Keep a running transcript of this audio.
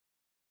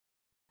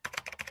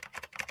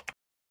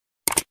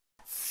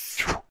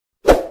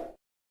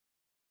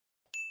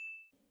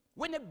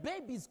when a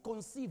baby is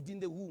conceived in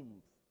the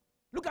womb,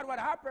 look at what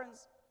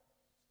happens.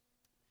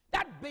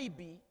 That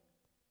baby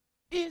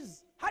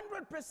is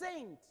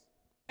 100%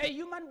 a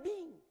human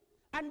being.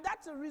 And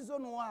that's the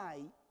reason why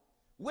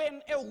when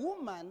a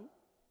woman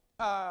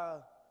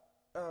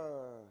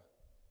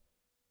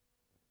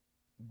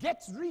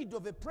gets rid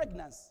of a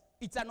pregnancy,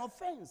 it's an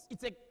offense.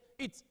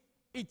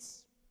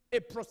 It's a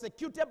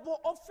prosecutable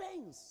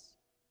offense.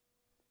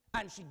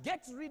 And she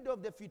gets rid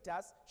of the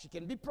fetus, she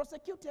can be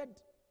prosecuted.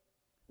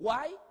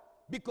 Why?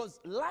 Because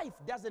life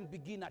doesn't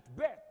begin at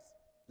birth.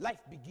 Life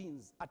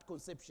begins at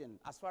conception,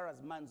 as far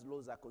as man's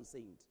laws are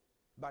concerned.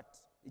 But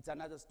it's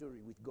another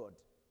story with God.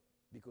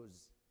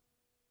 Because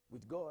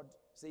with God,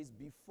 says,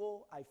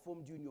 before I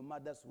formed you in your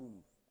mother's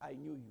womb, I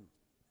knew you.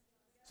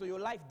 So your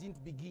life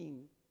didn't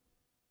begin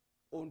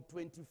on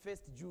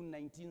 21st June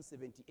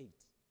 1978.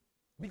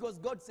 Because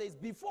God says,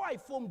 before I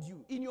formed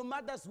you in your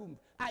mother's womb,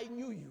 I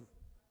knew you.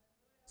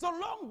 So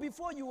long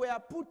before you were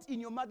put in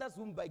your mother's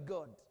womb by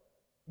God,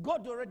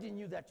 God already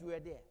knew that you were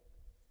there.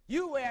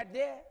 You were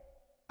there.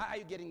 Are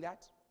you getting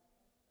that?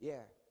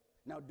 Yeah.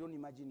 Now don't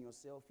imagine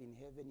yourself in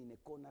heaven in a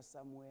corner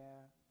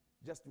somewhere,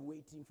 just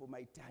waiting for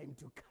my time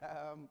to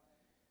come.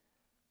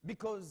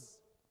 Because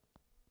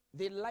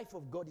the life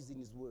of God is in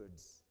his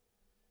words.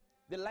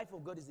 The life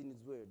of God is in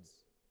his words.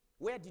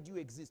 Where did you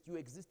exist? You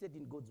existed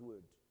in God's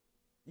word.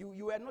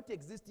 You were not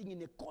existing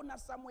in a corner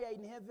somewhere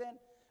in heaven,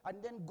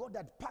 and then God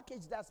had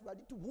packaged us.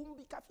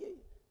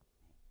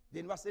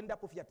 Then was end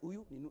up of yet.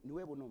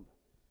 Nuevo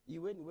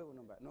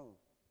number. No.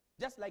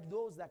 Just like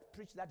those that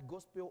preach that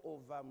gospel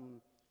of,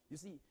 you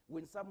see,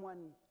 when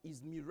someone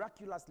is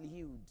miraculously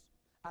healed,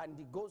 and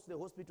he goes to the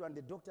hospital and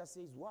the doctor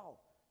says, wow,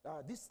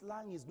 this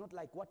lung is not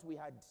like what we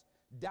had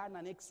done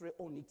an x-ray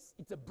on.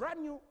 It's a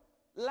brand new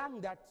lung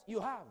that you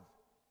have.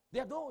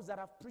 There are those that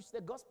have preached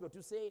the gospel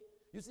to say,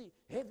 you see,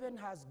 heaven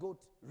has got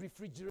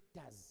refrigerators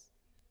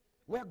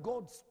where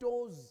God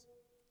stores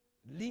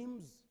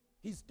limbs,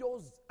 he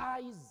stores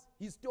eyes,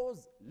 he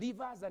stores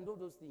livers and all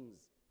those things.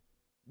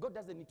 God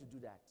doesn't need to do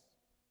that.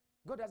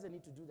 God doesn't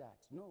need to do that.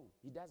 No,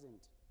 he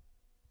doesn't.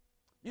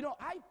 You know,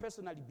 I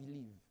personally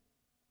believe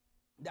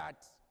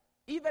that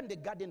even the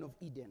Garden of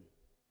Eden,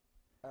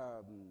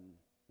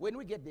 when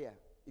we get there,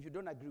 if you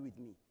don't agree with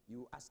me,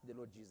 you ask the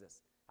Lord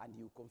Jesus and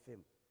he will confirm.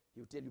 He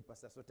will tell you,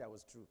 Pastor Soter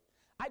was true.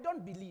 I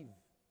don't believe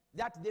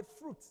that the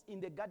fruits in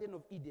the Garden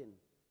of Eden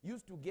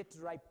used to get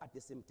ripe at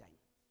the same time.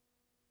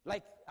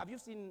 Like, have you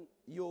seen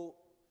your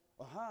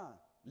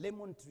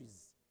lemon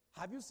trees?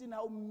 Have you seen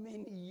how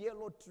many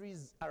yellow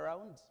trees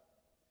around?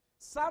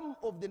 Some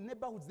of the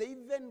neighborhoods, they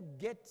even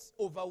get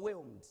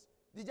overwhelmed.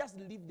 They just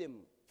leave them.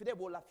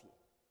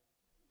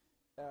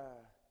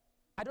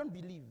 I don't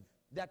believe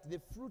that the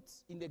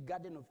fruits in the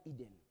Garden of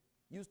Eden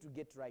used to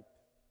get ripe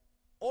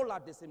all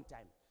at the same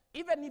time.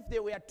 Even if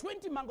there were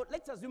 20 mango,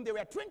 let's assume there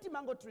were 20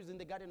 mango trees in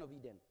the Garden of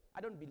Eden. I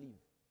don't believe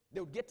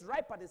they would get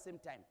ripe at the same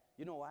time.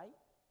 You know why?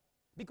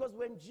 Because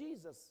when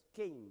Jesus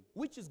came,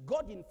 which is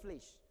God in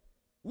flesh,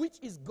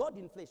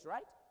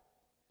 right?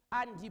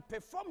 And he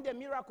performed a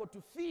miracle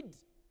to feed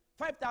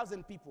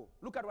 5,000 people.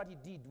 Look at what he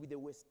did with the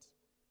waste.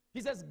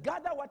 He says,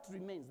 gather what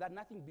remains, that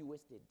nothing be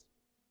wasted.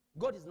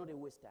 God is not a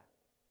waster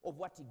of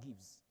what he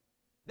gives.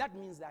 That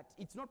means that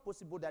it's not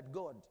possible that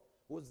God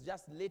was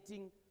just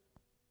letting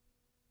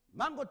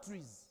mango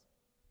trees,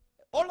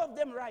 all of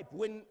them ripe,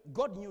 when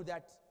God knew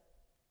that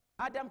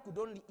Adam could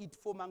only eat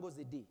 4 mangoes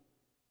a day.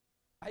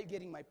 Are you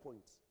getting my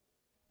point?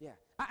 Yeah.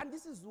 And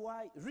this is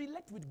why,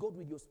 relate with God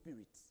with your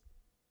spirit.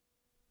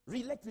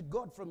 Relate with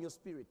God from your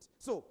spirit.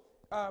 So,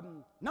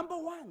 number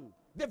one,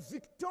 the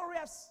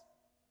victorious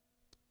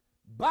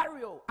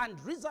burial and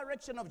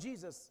resurrection of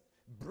Jesus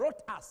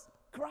brought us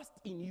Christ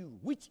in you,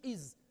 which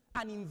is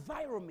an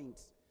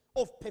environment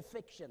of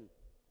perfection,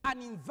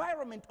 an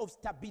environment of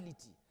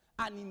stability,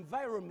 an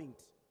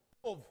environment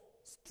of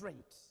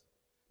strength.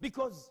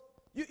 Because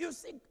you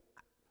see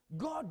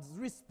God's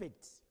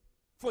respect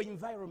for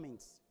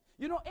environments.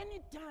 You know,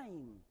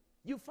 anytime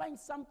you find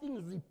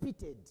something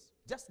repeated,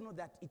 just know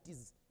that it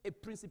is a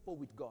principle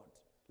with God.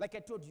 Like I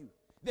told you,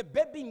 the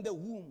baby in the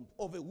womb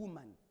of a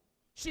woman,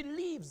 she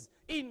lives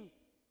in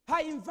her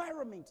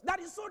environment that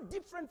is so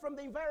different from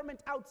the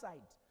environment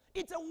outside.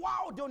 It's a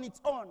world on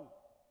its own.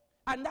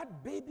 And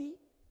that baby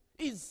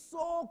is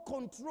so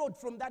controlled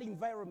from that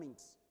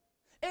environment.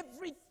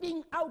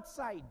 Everything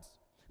outside.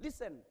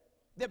 Listen,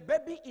 the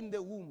baby in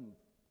the womb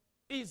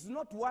is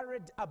not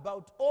worried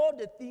about all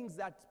the things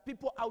that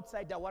people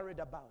outside are worried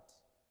about.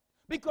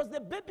 Because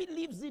the baby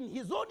lives in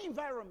his own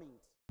environment.